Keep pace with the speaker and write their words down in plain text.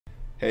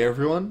Hey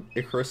everyone,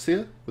 Icarus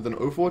here with an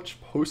Overwatch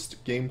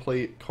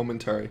post-gameplay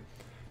commentary.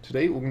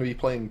 Today we're going to be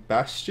playing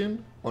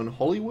Bastion on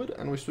Hollywood,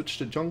 and we switched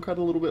to Junkrat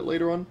a little bit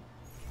later on.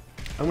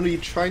 I'm going to be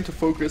trying to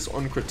focus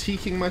on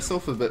critiquing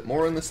myself a bit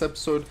more in this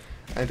episode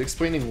and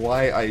explaining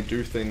why I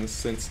do things,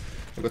 since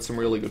I got some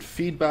really good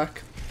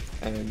feedback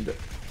and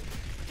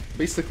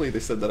basically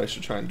they said that I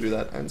should try and do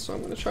that, and so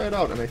I'm going to try it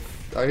out, and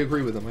I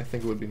agree with them. I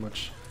think it would be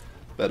much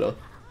better.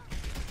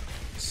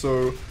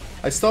 So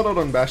I start out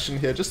on Bastion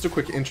here. Just a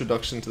quick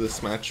introduction to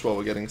this match while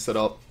we're getting set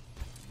up.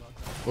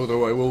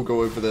 Although I will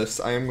go over this,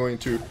 I am going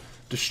to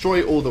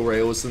destroy all the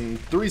rails, and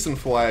the reason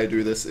for why I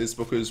do this is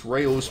because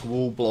rails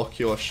will block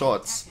your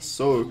shots,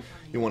 so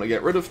you want to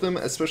get rid of them,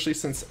 especially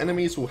since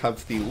enemies will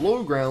have the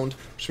low ground,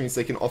 which means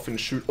they can often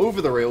shoot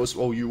over the rails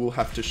while you will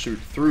have to shoot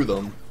through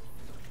them.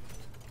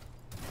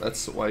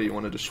 That's why you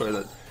want to destroy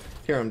that.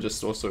 Here I'm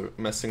just also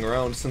messing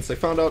around, since I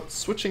found out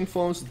switching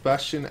forms with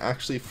Bastion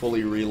actually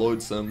fully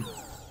reloads them.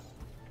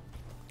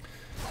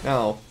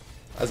 Now,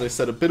 as I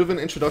said, a bit of an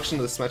introduction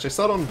to this match. I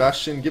start on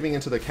Bastion, giving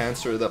into the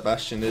cancer that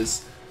Bastion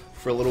is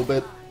for a little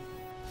bit,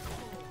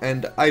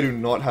 and I do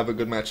not have a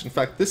good match. In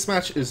fact, this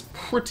match is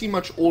pretty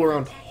much all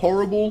around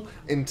horrible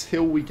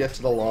until we get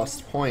to the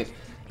last point,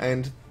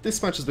 and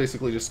this match is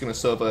basically just going to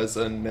serve as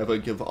a never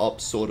give up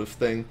sort of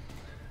thing.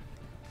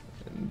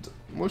 And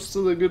most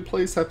of the good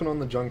plays happen on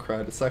the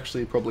Junkrat. It's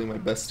actually probably my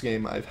best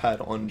game I've had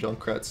on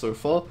Junkrat so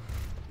far,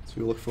 so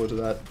we look forward to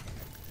that.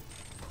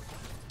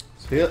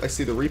 Here, I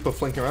see the Reaper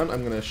flanking around.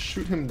 I'm going to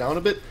shoot him down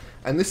a bit,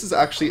 and this is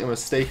actually a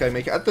mistake I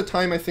make. At the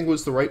time, I think it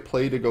was the right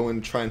play to go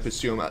and try and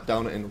pursue him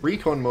down in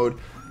recon mode,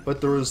 but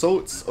the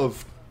results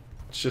of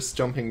just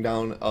jumping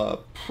down are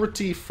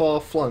pretty far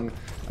flung.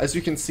 As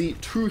you can see,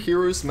 two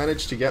heroes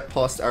managed to get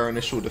past our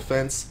initial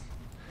defense,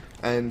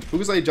 and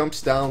because I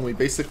jumped down, we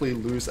basically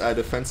lose our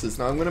defenses.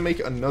 Now, I'm going to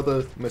make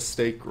another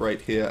mistake right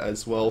here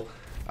as well.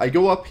 I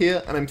go up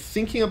here, and I'm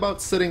thinking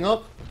about setting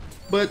up,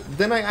 but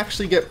then I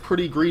actually get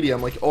pretty greedy.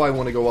 I'm like, oh, I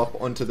want to go up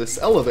onto this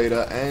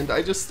elevator, and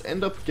I just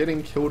end up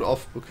getting killed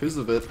off because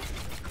of it,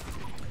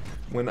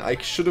 when I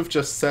should have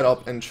just set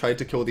up and tried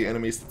to kill the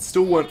enemies that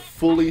still weren't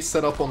fully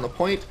set up on the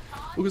point.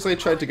 Because I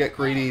tried to get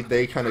greedy,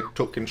 they kind of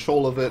took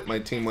control of it, my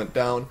team went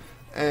down,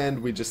 and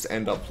we just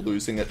end up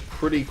losing it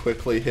pretty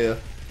quickly here.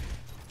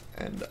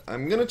 And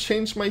I'm going to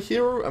change my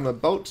hero. I'm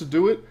about to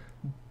do it,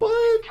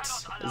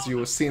 but as you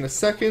will see in a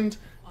second,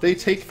 they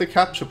take the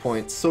capture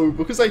point. So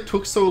because I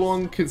took so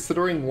long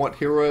considering what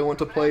hero I want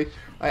to play,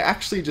 I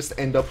actually just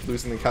end up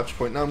losing the capture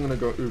point. Now I'm going to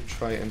go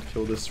try and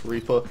kill this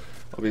Reaper,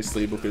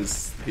 obviously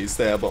because he's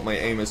there, but my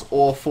aim is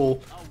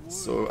awful,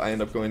 so I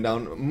end up going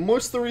down.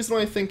 Most of the reason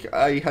why I think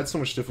I had so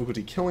much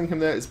difficulty killing him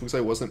there is because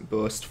I wasn't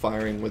burst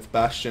firing with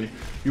Bastion.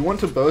 You want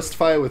to burst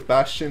fire with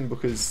Bastion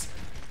because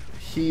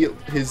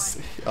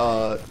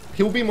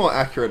he'll be more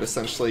accurate,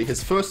 essentially.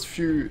 His first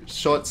few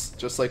shots,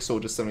 just like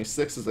Soldier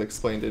 76, as I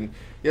explained in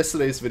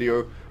yesterday's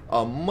video,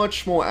 are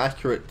much more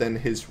accurate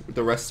than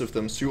the rest of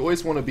them, so you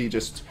always want to be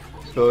just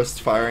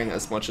burst firing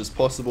as much as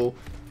possible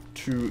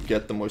to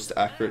get the most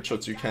accurate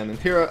shots you can. And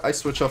here I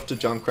switch off to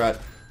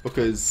Junkrat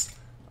because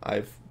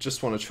I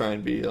just want to try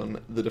and be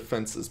on the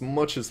defense as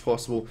much as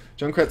possible.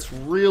 Junkrat's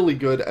really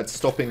good at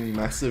stopping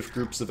massive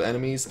groups of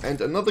enemies,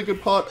 and another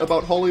good part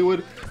about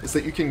Hollywood is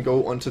that you can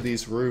go onto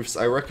these roofs.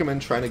 I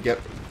recommend trying to get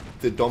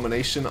the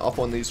domination up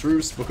on these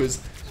roofs because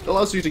it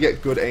allows you to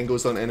get good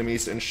angles on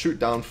enemies and shoot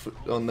down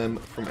on them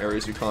from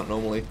areas you can't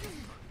normally.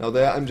 Now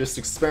there, I'm just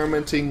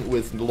experimenting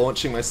with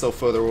launching myself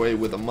further away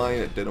with a mine.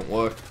 It didn't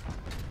work.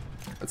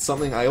 That's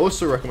something I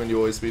also recommend you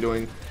always be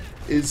doing,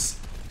 is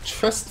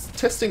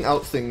testing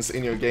out things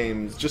in your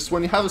games. Just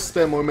when you have a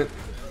spare moment,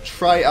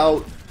 try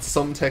out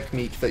some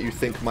technique that you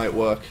think might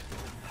work.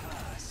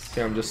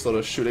 Here I'm just sort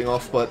of shooting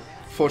off, but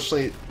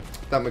fortunately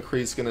that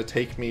McCree's going to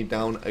take me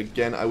down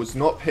again. I was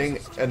not paying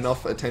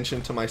enough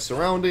attention to my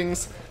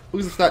surroundings.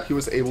 Because of that, he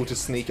was able to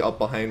sneak up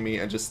behind me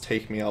and just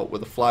take me out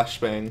with a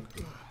flashbang.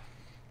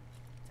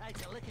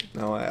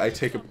 Now I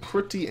take a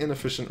pretty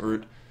inefficient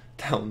route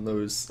down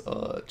those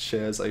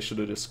chairs. I should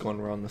have just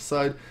gone around the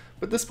side.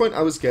 But at this point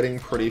I was getting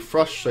pretty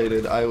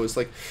frustrated. I was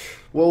like,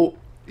 well,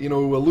 you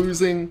know, we're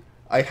losing.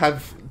 I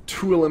have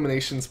 2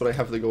 eliminations, but I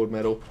have the gold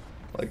medal.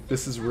 Like,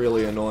 this is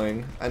really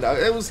annoying. And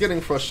I was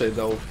getting frustrated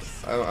though.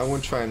 I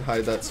won't try and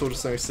hide that. Soldier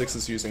 76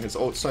 is using his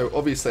ult, so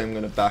obviously I'm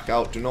going to back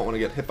out. Do not want to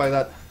get hit by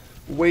that.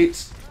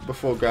 Wait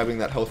before grabbing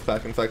that health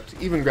pack. In fact,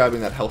 even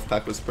grabbing that health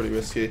pack was pretty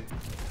risky.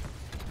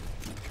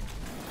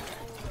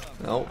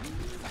 Now,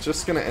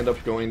 just going to end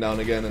up going down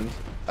again, and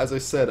as I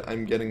said,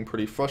 I'm getting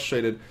pretty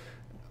frustrated.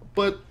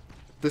 But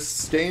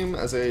this game,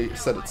 as I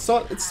said at the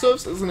start, it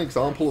serves as an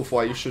example of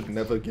why you should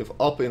never give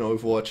up in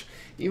Overwatch.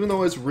 Even though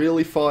I was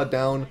really far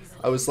down,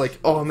 I was like,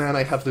 oh man,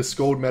 I have this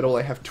gold medal,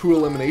 I have 2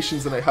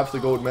 eliminations and I have the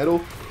gold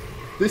medal.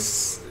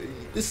 This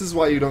is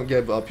why you don't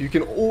give up. You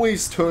can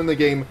always turn the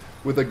game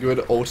with a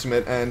good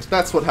ultimate, and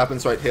that's what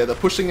happens right here. They're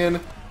pushing in,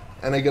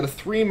 and I get a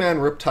 3-man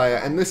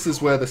Riptire, and this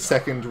is where the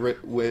second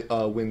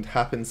wind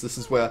happens. This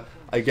is where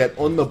I get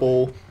on the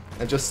ball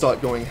and just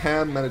start going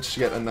ham, manage to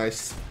get a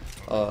nice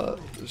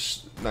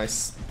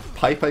nice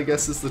pipe, I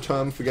guess is the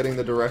term for getting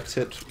the direct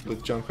hit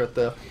with Junkrat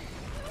there.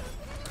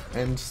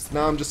 And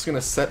now I'm just going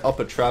to set up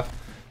a trap.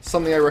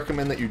 Something I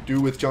recommend that you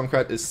do with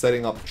Junkrat is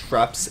setting up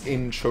traps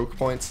in choke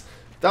points.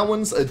 That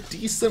one's a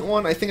decent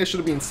one. I think I should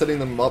have been setting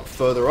them up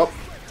further up.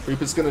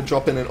 Reaper's going to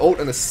drop in an ult,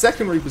 and a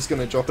second Reaper's going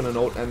to drop in an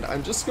ult, and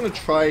I'm just going to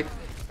try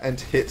and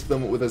hit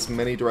them with as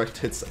many direct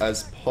hits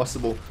as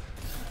possible.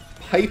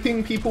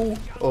 Piping people,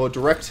 or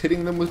direct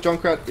hitting them with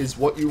Junkrat, is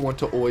what you want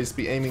to always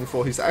be aiming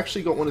for. He's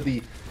actually got one of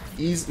the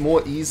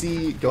more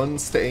easy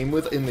guns to aim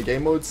with in the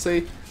game mode,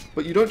 say,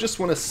 but you don't just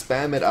want to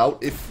spam it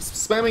out. If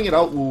spamming it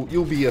out,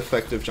 you'll be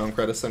effective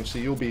Junkrat,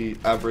 essentially. You'll be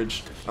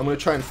average. I'm going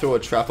to try and throw a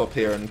trap up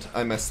here, and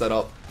I messed that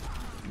up.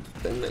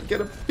 Then get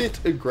a bit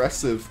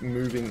aggressive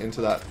moving into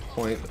that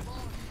point.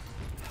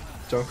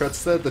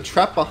 Junkrat's there. The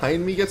trap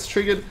behind me gets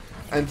triggered,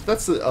 and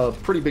that's a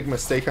pretty big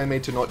mistake I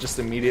made to not just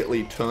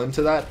immediately turn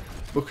to that,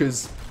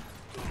 because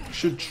you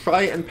should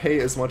try and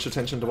pay as much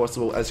attention to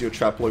possible as your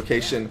trap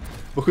location.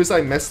 Because I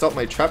messed up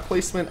my trap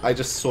placement, I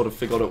just sort of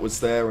figured it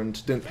was there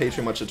and didn't pay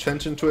too much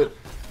attention to it.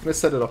 I'm going to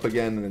set it up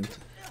again, and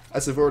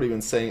as I've already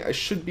been saying, I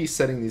should be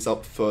setting these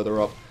up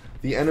further up.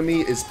 The enemy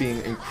is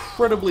being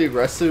incredibly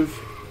aggressive.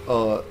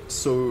 Most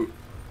of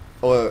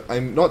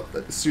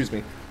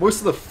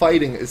the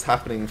fighting is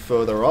happening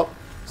further up,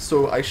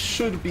 so I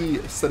should be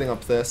setting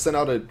up there, send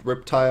out a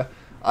Riptire.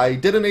 I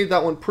detonated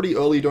that one pretty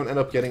early, don't end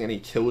up getting any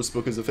kills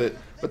because of it,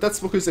 but that's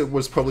because it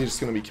was probably just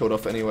going to be killed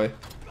off anyway.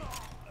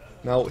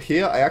 Now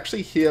here, I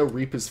actually hear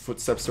Reaper's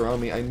footsteps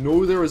around me. I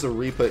know there is a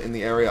Reaper in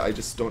the area, I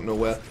just don't know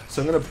where,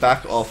 so I'm going to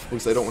back off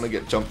because I don't want to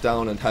get jumped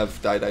down and have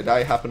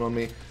die happen on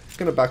me.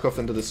 I'm going to back off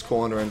into this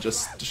corner and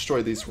just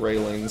destroy these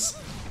railings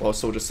while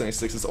Soldier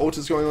 76's ult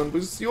is going on,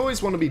 because you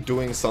always want to be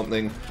doing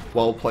something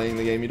while playing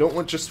the game. You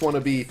don't just want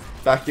to be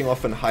backing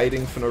off and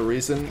hiding for no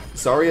reason.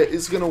 Zarya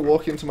is going to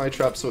walk into my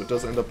trap, so it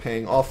does end up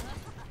paying off.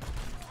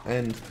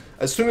 And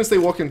as soon as they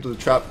walk into the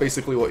trap,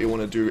 basically what you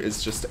want to do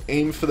is just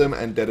aim for them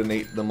and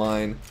detonate the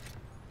mine.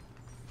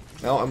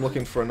 Now I'm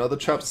looking for another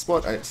trap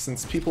spot.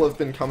 Since people have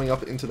been coming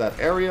up into that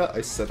area,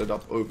 I set it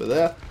up over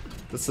there.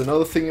 That's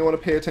another thing you want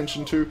to pay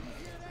attention to,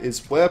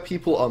 is where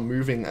people are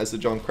moving as a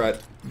Junkrat.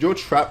 Your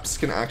traps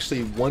can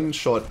actually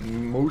one-shot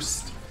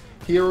most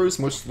heroes,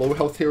 most low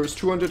health heroes,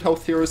 200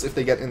 health heroes. If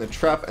they get in the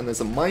trap and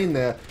there's a mine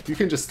there, you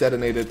can just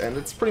detonate it and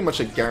it's pretty much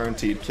a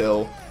guaranteed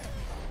kill.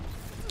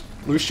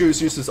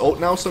 Lucio's used his ult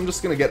now, so I'm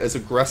just going to get as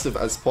aggressive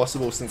as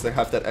possible since they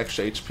have that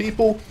extra HP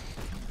pool.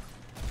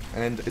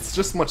 And it's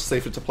just much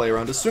safer to play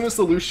around. As soon as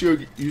the Lucio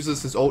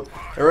uses his ult,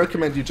 I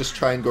recommend you just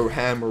try and go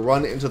ham,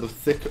 run into the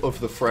thick of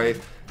the fray,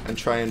 and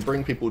try and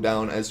bring people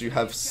down, as you're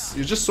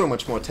just so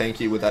much more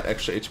tanky with that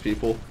extra HP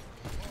pool.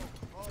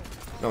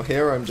 Now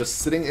here I'm just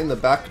sitting in the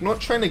back, not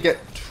trying to get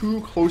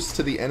too close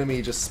to the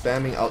enemy, just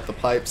spamming out the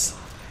pipes.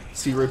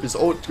 See Reaper's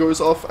ult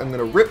goes off, I'm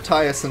going to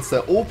Riptire since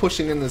they're all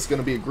pushing in, there's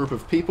going to be a group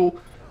of people.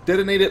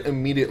 Detonate it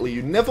immediately.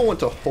 You never want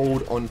to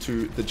hold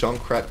onto the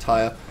Junkrat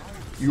tire.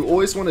 You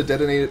always want to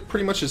detonate it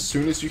pretty much as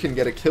soon as you can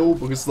get a kill,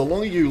 because the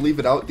longer you leave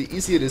it out, the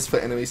easier it is for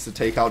enemies to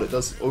take out. It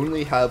does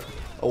only have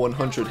a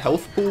 100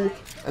 health pool,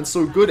 and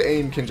so good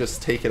aim can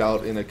just take it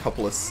out in a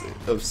couple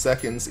of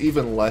seconds,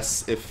 even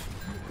less if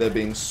they're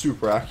being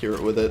super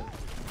accurate with it.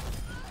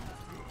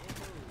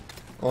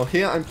 Well,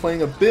 here I'm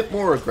playing a bit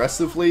more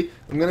aggressively.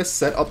 I'm going to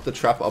set up the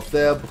trap up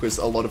there because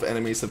a lot of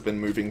enemies have been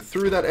moving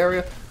through that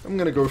area. I'm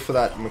going to go for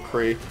that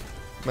McCree.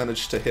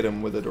 Managed to hit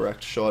him with a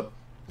direct shot.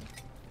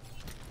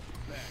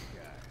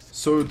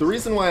 So the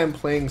reason why I'm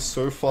playing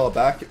so far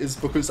back is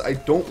because I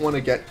don't want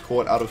to get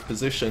caught out of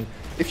position.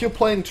 If you're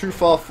playing too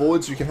far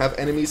forwards, you can have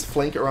enemies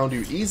flank around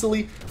you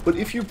easily, but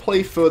if you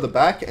play further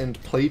back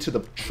and play to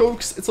the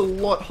chokes, it's a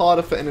lot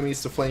harder for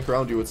enemies to flank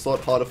around you. It's a lot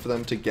harder for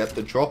them to get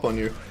the drop on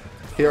you.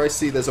 Here I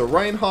see there's a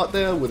Reinhardt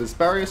there with his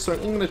barrier, so I'm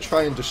going to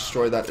try and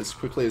destroy that as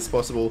quickly as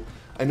possible.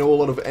 I know a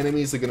lot of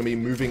enemies are going to be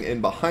moving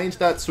in behind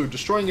that, so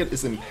destroying it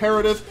is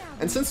imperative,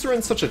 and since they're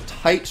in such a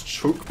tight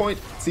choke point,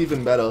 it's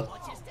even better.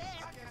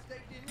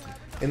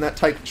 In that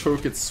tight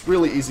choke, it's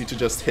really easy to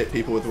just hit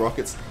people with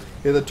rockets.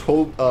 Here the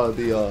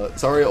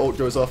Zarya ult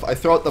goes off. I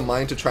throw out the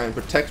mine to try and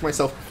protect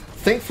myself.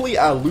 Thankfully,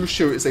 our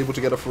Lucio is able to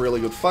get off a really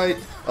good fight,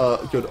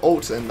 good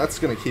ult, and that's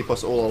going to keep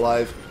us all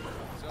alive.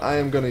 I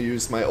am going to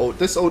use my ult.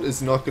 This ult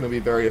is not going to be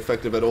very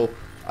effective at all.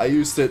 I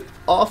used it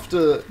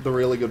after the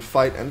really good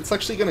fight, and it's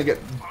actually going to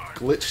get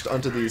glitched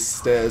onto these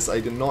stairs.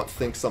 I did not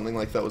think something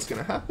like that was going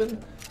to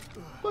happen,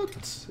 but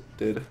it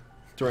did.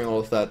 During all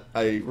of that,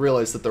 I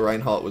realized that the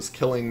Reinhardt was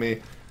killing me.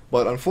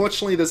 But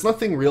unfortunately, there's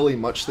nothing really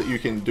much that you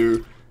can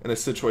do in a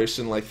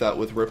situation like that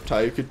with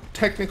Riptire. You could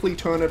technically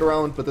turn it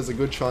around, but there's a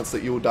good chance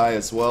that you'll die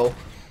as well.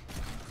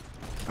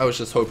 I was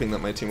just hoping that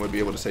my team would be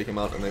able to take him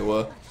out, and they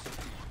were.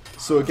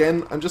 So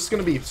again, I'm just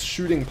going to be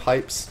shooting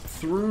pipes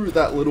through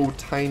that little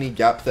tiny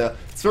gap there.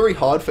 It's very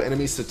hard for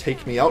enemies to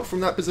take me out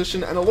from that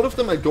position, and a lot of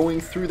them are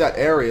going through that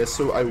area,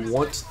 so I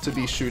want to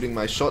be shooting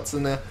my shots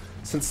in there,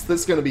 since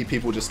there's going to be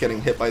people just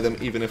getting hit by them,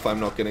 even if I'm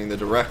not getting the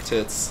direct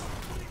hits.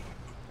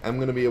 I'm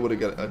going to be able to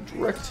get a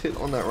direct hit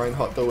on that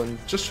Reinhardt though and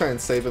just try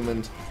and save him,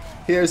 and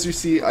Here, as you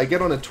see, I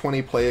get on a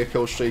 20-player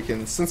kill streak,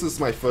 and since it's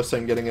my first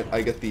time getting it,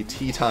 I get the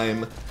tea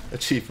time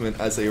achievement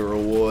as a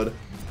reward.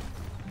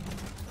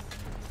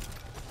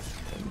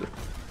 And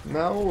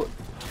now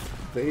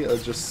they are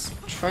just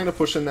trying to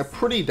push in. They're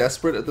pretty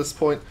desperate at this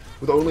point.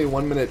 With only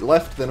 1 minute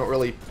left, they're not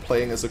really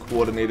playing as a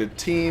coordinated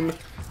team.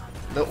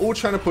 They're all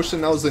trying to push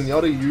in now.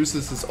 Zenyatta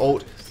uses his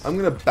ult. I'm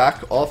going to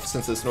back off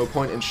since there's no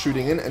point in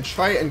shooting in and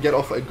try and get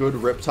off a good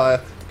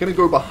Riptire. Going to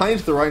go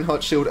behind the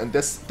Reinhardt shield and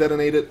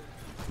detonate it.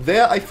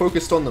 There I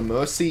focused on the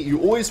Mercy.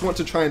 You always want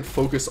to try and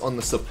focus on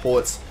the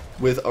supports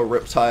with a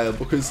Riptire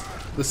because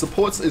the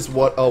supports is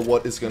what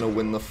is going to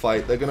win the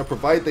fight. They're going to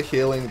provide the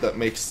healing that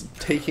makes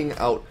taking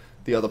out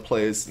the other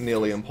players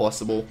nearly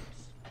impossible.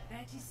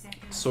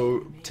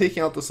 So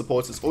taking out the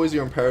supports is always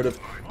your imperative.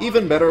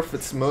 Even better if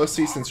it's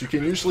Mercy, since you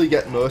can usually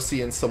get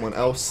Mercy in someone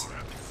else.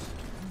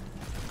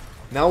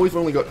 Now we've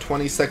only got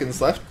 20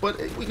 seconds left, but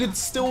we could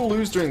still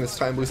lose during this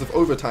time because of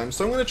overtime.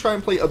 So I'm going to try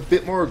and play a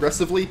bit more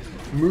aggressively,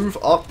 move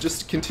up,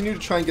 just continue to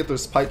try and get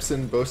those pipes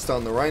in, burst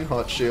down the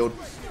Reinhardt shield.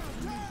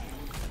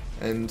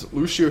 And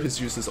Lucio has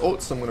used his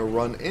ult, so I'm going to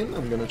run in.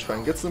 I'm going to try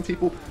and get some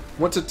people.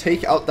 Want to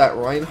take out that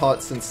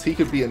Reinhardt since he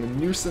could be a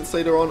nuisance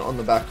later on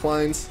the back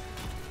lines.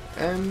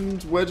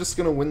 And we're just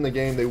going to win the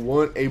game. They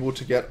weren't able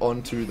to get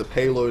onto the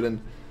payload, and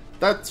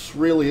that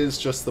really is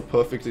just the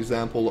perfect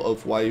example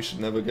of why you should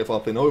never give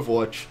up in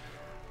Overwatch.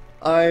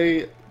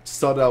 I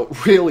started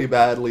out really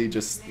badly,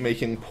 just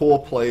making poor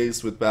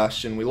plays with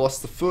Bastion. We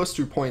lost the first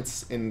 2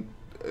 points in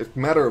a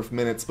matter of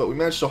minutes, but we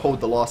managed to hold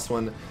the last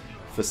one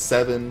for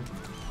 7,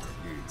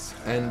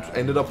 and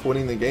ended up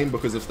winning the game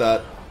because of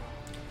that.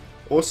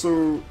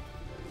 Also,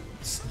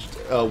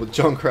 with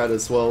Junkrat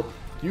as well,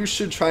 you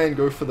should try and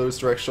go for those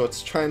direct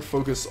shots, try and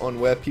focus on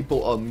where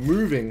people are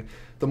moving.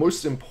 The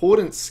most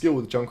important skill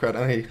with Junkrat,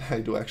 and I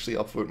do actually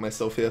upvote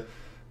myself here,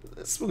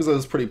 it's because I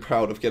was pretty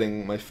proud of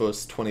getting my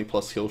first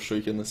 20+ kill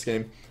streak in this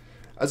game.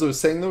 As I was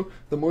saying though,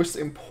 the most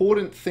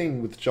important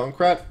thing with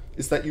Junkrat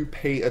is that you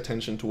pay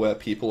attention to where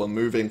people are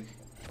moving,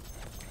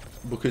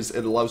 because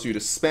it allows you to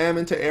spam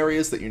into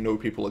areas that you know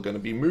people are going to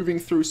be moving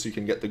through so you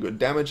can get the good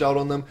damage out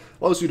on them.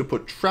 Allows you to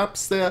put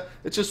traps there.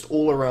 It's just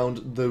all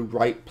around the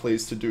right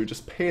place to do.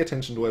 Just pay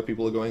attention to where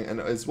people are going, and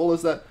as well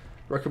as that,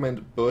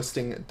 recommend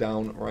bursting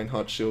down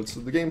Reinhardt shield. So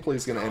the gameplay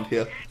is going to end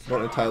here.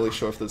 Not entirely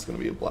sure if there's going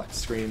to be a black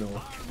screen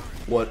or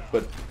what,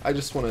 but I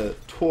just want to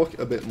talk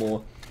a bit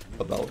more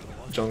about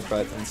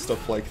Junkrat and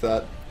stuff like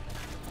that.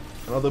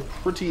 Another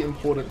pretty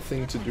important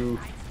thing to do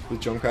with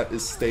Junkrat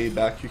is stay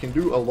back. You can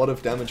do a lot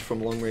of damage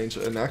from long range,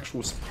 an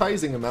actual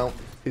surprising amount.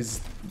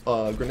 His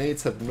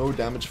grenades have no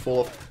damage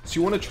fall off, so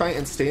you want to try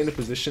and stay in a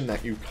position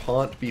that you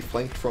can't be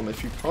flanked from.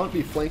 If you can't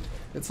be flanked,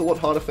 it's a lot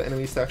harder for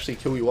enemies to actually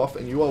kill you off,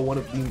 and you are one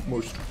of the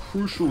most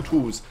crucial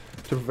tools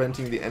to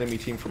preventing the enemy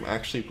team from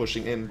actually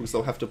pushing in, because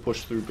they'll have to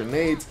push through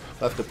grenades,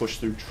 they'll have to push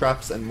through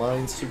traps and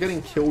mines, so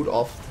getting killed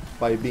off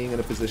by being in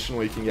a position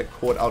where you can get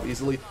caught out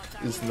easily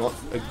is not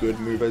a good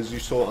move. As you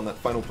saw on that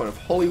final point of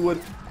Hollywood,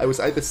 I was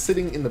either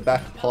sitting in the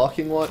back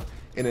parking lot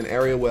in an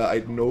area where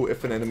I'd know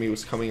if an enemy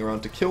was coming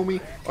around to kill me,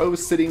 or I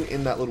was sitting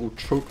in that little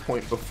choke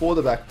point before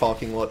the back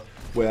parking lot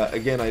where,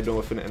 again, I know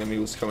if an enemy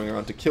was coming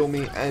around to kill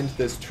me, and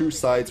there's 2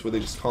 sides where they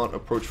just can't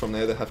approach from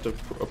there. They have to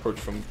approach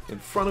from in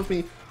front of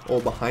me or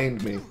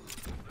behind me.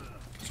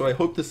 So I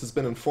hope this has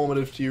been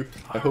informative to you.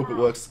 I hope it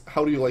works.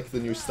 How do you like the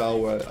new style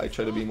where I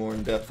try to be more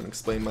in-depth and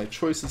explain my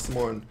choices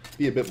more and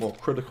be a bit more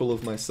critical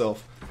of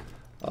myself?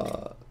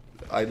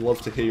 I'd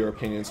love to hear your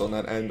opinions on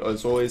that, and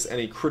as always,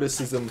 any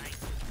criticism,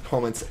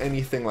 comments,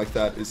 anything like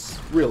that is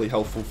really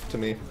helpful to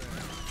me.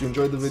 If you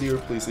enjoyed the video,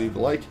 please leave a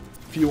like.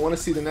 If you want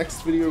to see the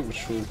next video,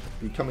 which will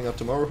be coming up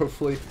tomorrow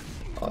hopefully,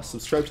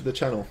 subscribe to the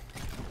channel.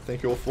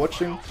 Thank you all for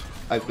watching.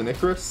 I've been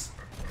Icarus,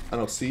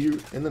 and I'll see you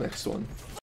in the next one.